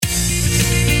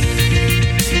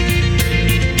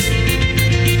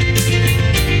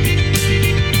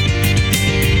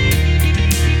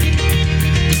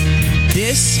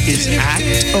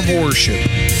of Worship,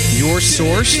 your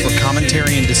source for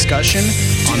commentary and discussion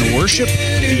on worship,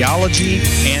 theology,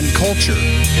 and culture.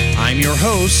 I'm your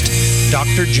host,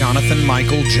 Dr. Jonathan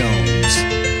Michael Jones.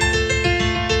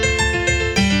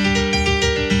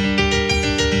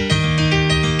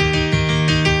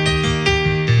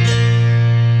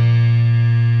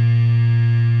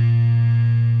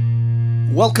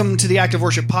 Welcome to the Active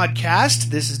Worship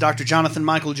Podcast. This is Dr. Jonathan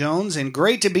Michael Jones, and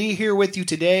great to be here with you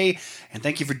today. And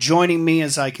thank you for joining me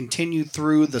as I continue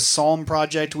through the Psalm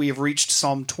project. We have reached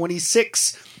Psalm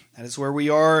 26. That is where we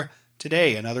are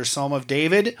today. Another Psalm of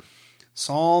David,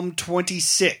 Psalm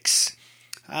 26.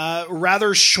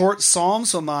 Rather short psalm,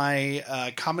 so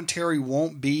my commentary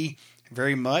won't be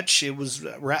very much. It was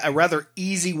a rather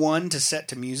easy one to set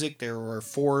to music. There were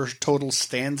 4 total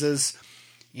stanzas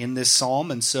in this psalm,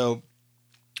 and so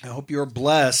I hope you're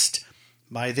blessed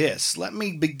by this. Let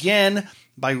me begin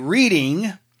by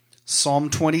reading Psalm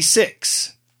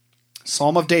 26.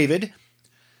 Psalm of David.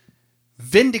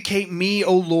 Vindicate me,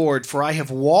 O Lord, for I have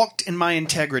walked in my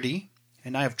integrity,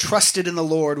 and I have trusted in the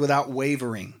Lord without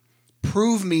wavering.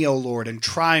 Prove me, O Lord, and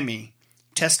try me.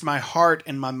 Test my heart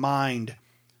and my mind,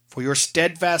 for your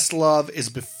steadfast love is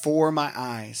before my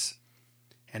eyes.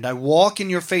 And I walk in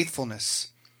your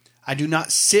faithfulness. I do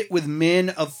not sit with men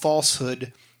of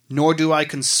falsehood, nor do I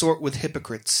consort with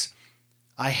hypocrites.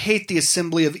 I hate the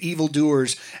assembly of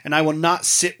evildoers, and I will not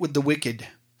sit with the wicked.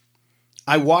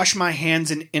 I wash my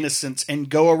hands in innocence and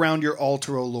go around your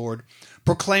altar, O Lord,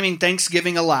 proclaiming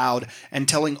thanksgiving aloud and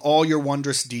telling all your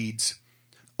wondrous deeds.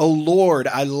 O Lord,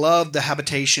 I love the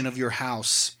habitation of your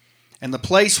house and the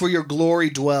place where your glory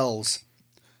dwells.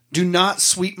 Do not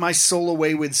sweep my soul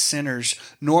away with sinners,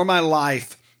 nor my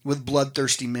life with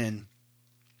bloodthirsty men,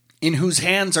 in whose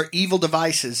hands are evil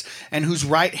devices, and whose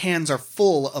right hands are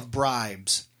full of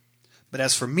bribes. But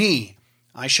as for me,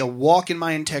 I shall walk in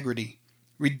my integrity.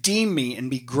 Redeem me and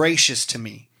be gracious to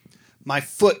me. My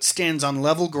foot stands on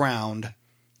level ground.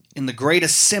 In the great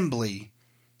assembly,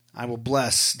 I will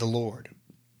bless the Lord.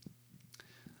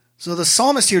 So the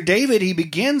psalmist here, David, he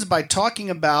begins by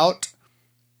talking about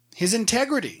his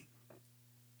integrity.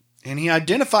 And he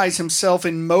identifies himself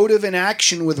in motive and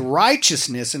action with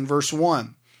righteousness in verse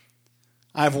 1.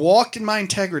 I've walked in my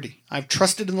integrity. I've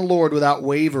trusted in the Lord without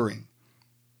wavering.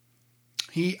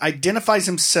 He identifies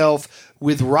himself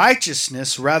with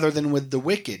righteousness rather than with the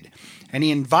wicked. And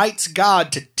he invites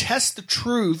God to test the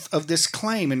truth of this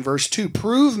claim in verse 2.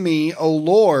 Prove me, O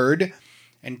Lord,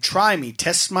 and try me.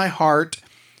 Test my heart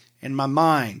and my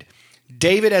mind.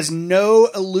 David has no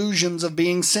illusions of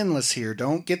being sinless here.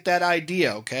 Don't get that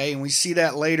idea, okay? And we see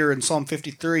that later in Psalm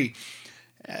 53.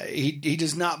 He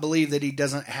does not believe that he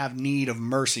doesn't have need of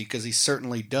mercy, because he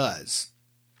certainly does.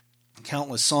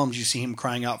 Countless psalms you see him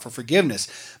crying out for forgiveness.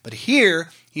 But here,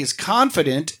 he is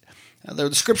confident.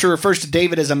 The scripture refers to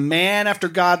David as a man after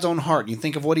God's own heart. You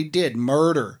think of what he did: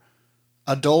 murder,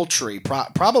 adultery,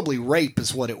 probably rape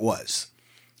is what it was.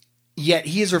 Yet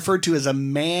he is referred to as a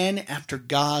man after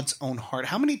God's own heart.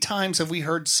 How many times have we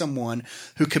heard someone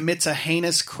who commits a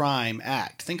heinous crime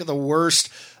act? Think of the worst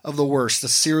of the worst, the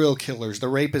serial killers, the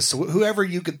rapists, whoever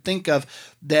you could think of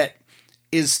that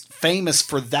is famous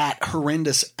for that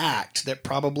horrendous act, that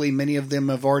probably many of them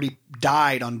have already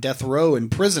died on death row in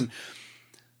prison.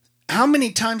 How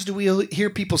many times do we hear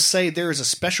people say there is a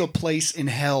special place in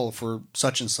hell for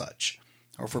such and such,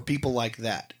 or for people like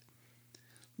that?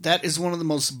 That is one of the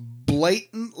most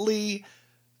blatantly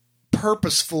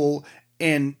purposeful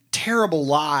and terrible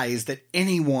lies that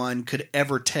anyone could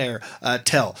ever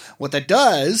tell. What that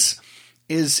does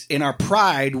is, in our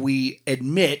pride, we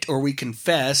admit or we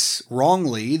confess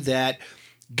wrongly that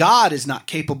God is not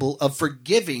capable of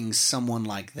forgiving someone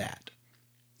like that.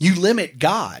 You limit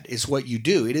God is what you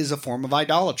do. It is a form of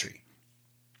idolatry.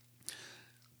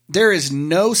 There is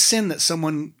no sin that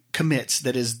someone commits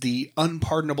that is the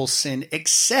unpardonable sin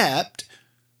except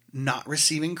not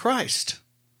receiving Christ.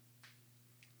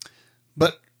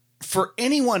 But for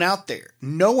anyone out there,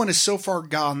 no one is so far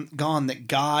gone that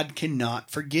God cannot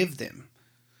forgive them.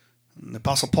 The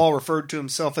Apostle Paul referred to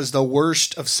himself as the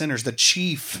worst of sinners, the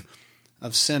chief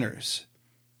of sinners.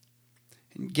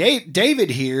 And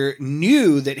David here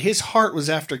knew that his heart was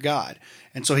after God,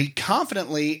 and so he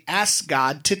confidently asked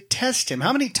God to test him.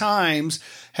 How many times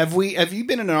have you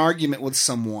been in an argument with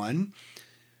someone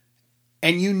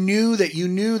and you knew that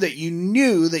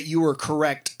you were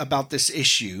correct about this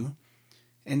issue,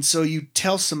 and so you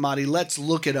tell somebody, let's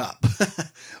look it up,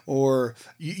 or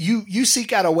you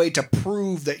seek out a way to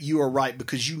prove that you are right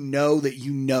because you know that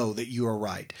you are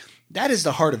right. That is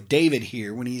the heart of David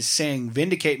here when he's saying,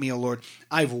 vindicate me, O Lord.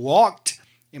 I've walked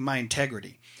in my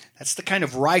integrity. That's the kind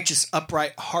of righteous,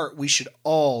 upright heart we should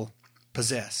all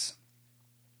possess.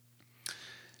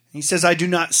 He says, I do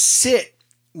not sit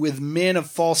with men of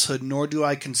falsehood, nor do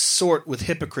I consort with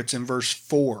hypocrites in verse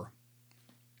 4.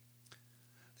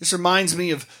 This reminds me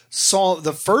of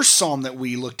the first psalm that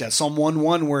we looked at, Psalm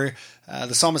 1:1, where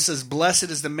the psalmist says,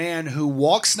 Blessed is the man who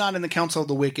walks not in the counsel of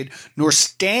the wicked, nor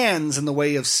stands in the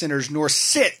way of sinners, nor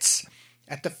sits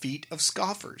at the feet of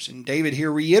scoffers. And David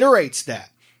here reiterates that.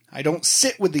 I don't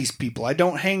sit with these people. I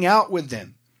don't hang out with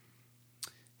them.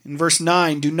 In verse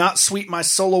 9, do not sweep my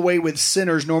soul away with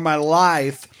sinners, nor my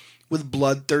life with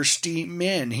bloodthirsty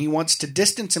men. He wants to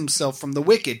distance himself from the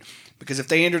wicked, because if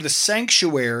they enter the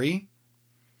sanctuary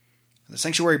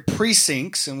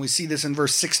precincts, and we see this in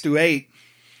verse 6 through 8,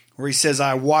 where he says,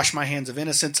 I wash my hands of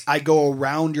innocence. I go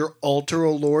around your altar,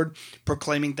 O Lord,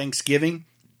 proclaiming thanksgiving.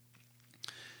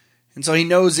 And so he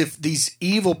knows if these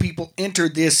evil people enter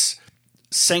this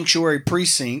sanctuary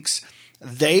precincts,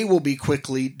 they will be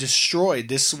quickly destroyed.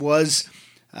 This was,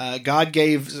 God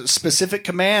gave specific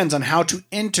commands on how to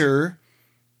enter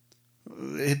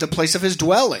the place of his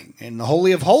dwelling. In the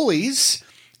Holy of Holies,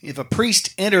 if a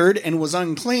priest entered and was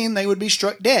unclean, they would be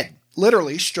struck dead,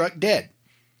 literally struck dead.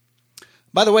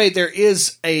 By the way, there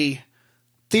is a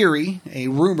theory, a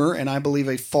rumor, and I believe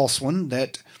a false one,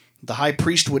 that the high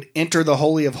priest would enter the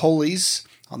Holy of Holies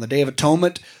on the Day of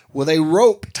Atonement with a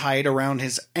rope tied around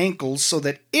his ankles so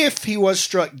that if he was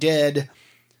struck dead,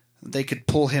 they could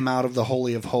pull him out of the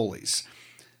Holy of Holies.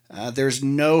 There's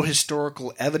no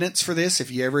historical evidence for this. If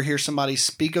you ever hear somebody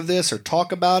speak of this or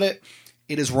talk about it,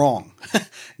 it is wrong.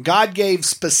 God gave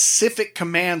specific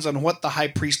commands on what the high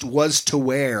priest was to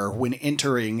wear when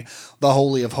entering the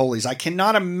Holy of Holies. I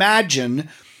cannot imagine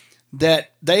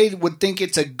that they would think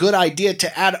it's a good idea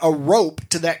to add a rope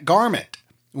to that garment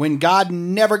when God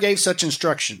never gave such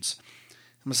instructions.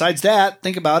 And besides that,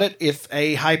 think about it. If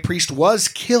a high priest was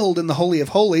killed in the Holy of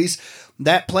Holies,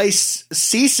 that place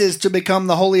ceases to become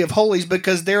the Holy of Holies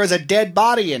because there is a dead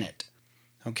body in it.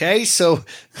 Okay, so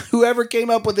whoever came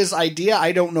up with this idea,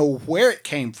 I don't know where it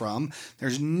came from.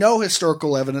 There's no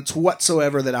historical evidence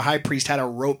whatsoever that a high priest had a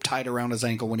rope tied around his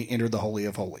ankle when he entered the Holy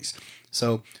of Holies.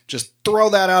 So just throw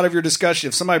that out of your discussion.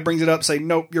 If somebody brings it up, say,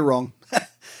 nope, you're wrong.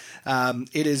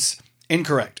 It is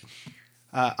incorrect.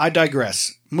 I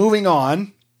digress. Moving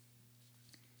on.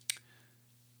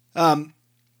 So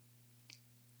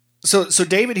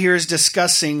David here is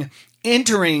discussing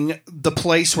entering the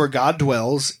place where God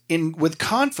dwells with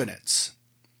confidence.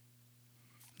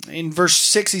 In verse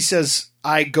 6, he says,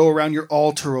 I go around your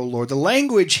altar, O Lord. The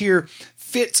language here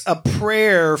fits a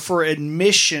prayer for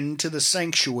admission to the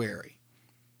sanctuary.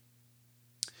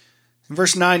 In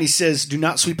verse 9, he says, do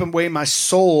not sweep away my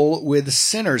soul with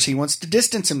sinners. He wants to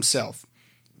distance himself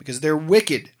because they're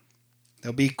wicked.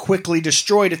 They'll be quickly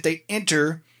destroyed if they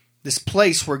enter this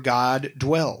place where God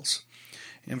dwells.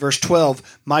 In verse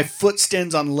 12, my foot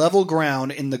stands on level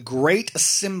ground. In the great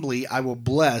assembly, I will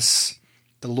bless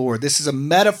the Lord. This is a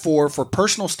metaphor for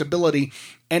personal stability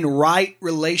and right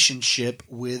relationship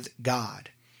with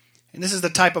God. And this is the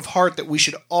type of heart that we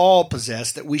should all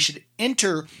possess, that we should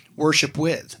enter worship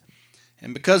with.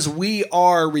 And because we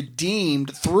are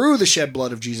redeemed through the shed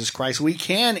blood of Jesus Christ, we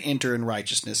can enter in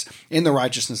righteousness, in the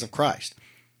righteousness of Christ.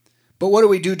 But what do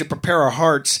we do to prepare our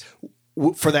hearts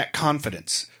for that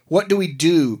confidence? What do we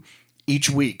do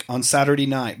each week on Saturday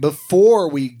night before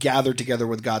we gather together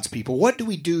with God's people? What do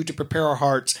we do to prepare our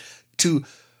hearts to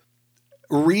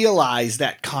realize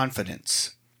that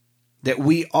confidence that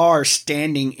we are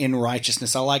standing in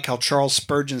righteousness? I like how Charles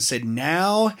Spurgeon said,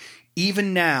 now,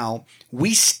 even now,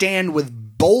 we stand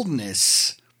with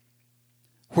boldness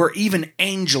where even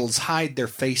angels hide their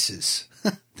faces.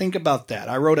 Think about that.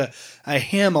 I wrote a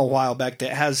hymn a while back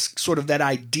that has sort of that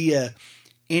idea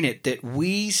in it, that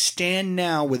we stand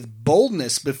now with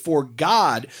boldness before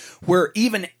God where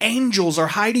even angels are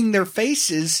hiding their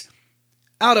faces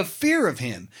out of fear of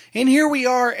him. And here we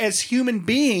are as human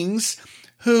beings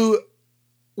who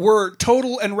were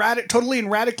totally and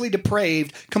radically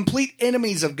depraved, complete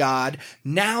enemies of God,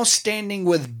 now standing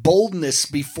with boldness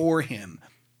before him,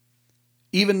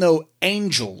 even though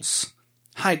angels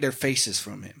hide their faces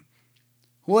from him.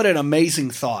 What an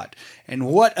amazing thought. And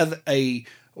what a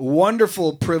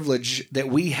wonderful privilege that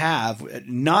we have,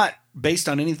 not based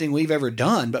on anything we've ever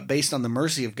done, but based on the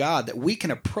mercy of God, that we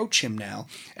can approach him now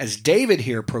as David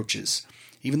here approaches.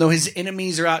 Even though his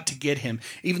enemies are out to get him,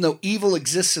 even though evil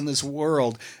exists in this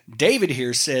world, David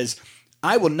here says,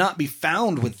 I will not be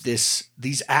found with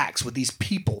these acts, with these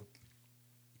people.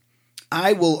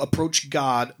 I will approach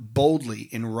God boldly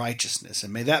in righteousness.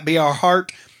 And may that be our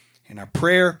heart and our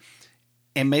prayer,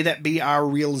 and may that be our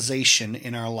realization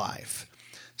in our life.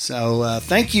 So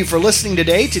thank you for listening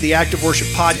today to the Active Worship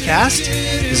Podcast.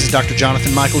 This is Dr.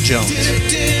 Jonathan Michael Jones.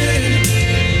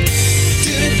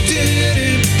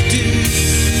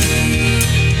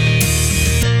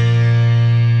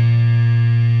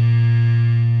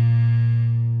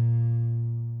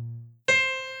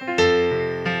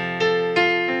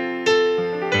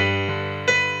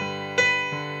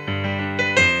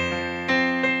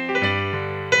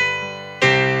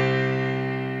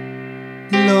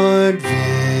 Lord,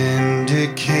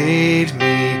 vindicate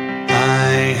me.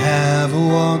 I have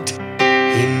walked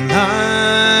in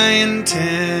my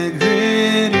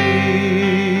integrity,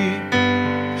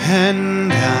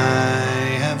 and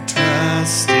I have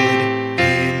trusted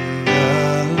in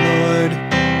the Lord.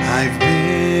 I've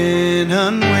been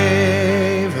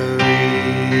unwavering.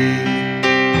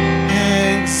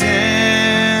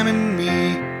 Examine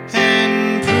me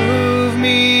and prove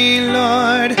me,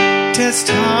 Lord. Test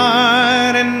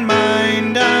heart and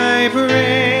mind, I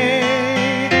pray,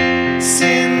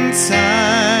 since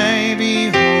I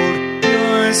behold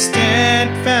your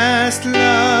steadfast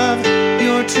love,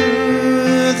 your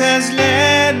truth has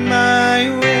led my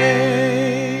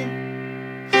way.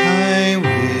 I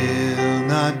will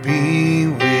not be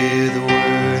with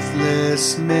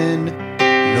worthless men,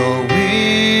 nor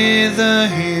with a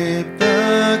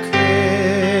hypocrite.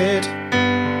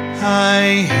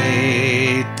 I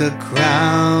hate the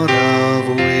crowd of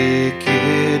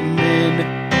wicked men.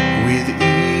 With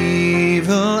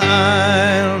evil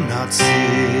I'll not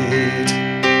sit.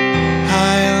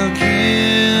 I'll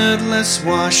guiltless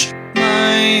wash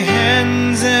my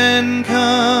hands and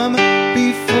come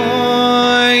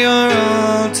before your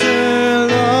altar,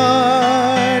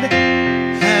 Lord,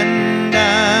 and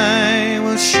I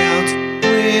will shout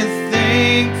with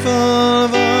thankful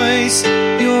voice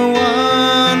your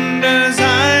wonders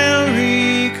I'll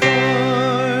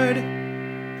record.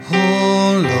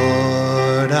 Oh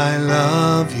Lord, I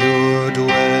love your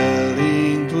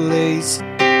dwelling place.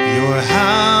 Your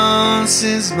house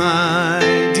is my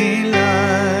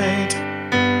delight,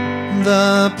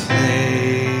 the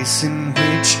place in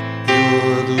which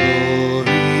your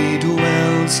glory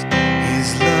dwells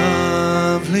is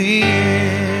lovely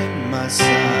in my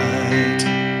sight.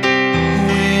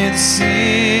 With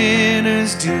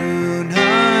sinners do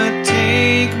not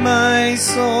take my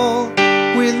soul,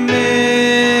 with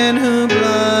men who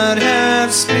blood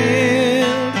have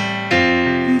spilled.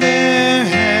 Their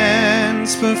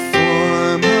hands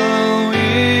perform a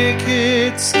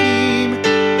wicked scheme,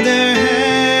 their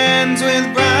hands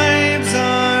with bribes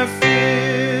are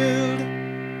filled.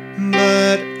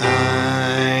 But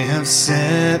I have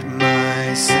set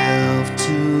myself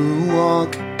to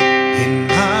walk in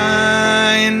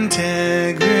my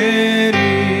integrity.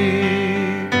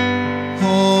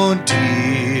 Oh,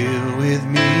 deal with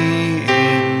me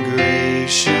in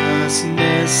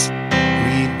graciousness,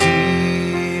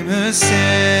 Redeemer,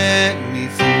 set me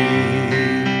free.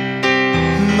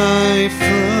 My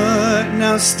foot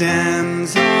now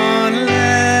stands on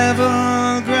level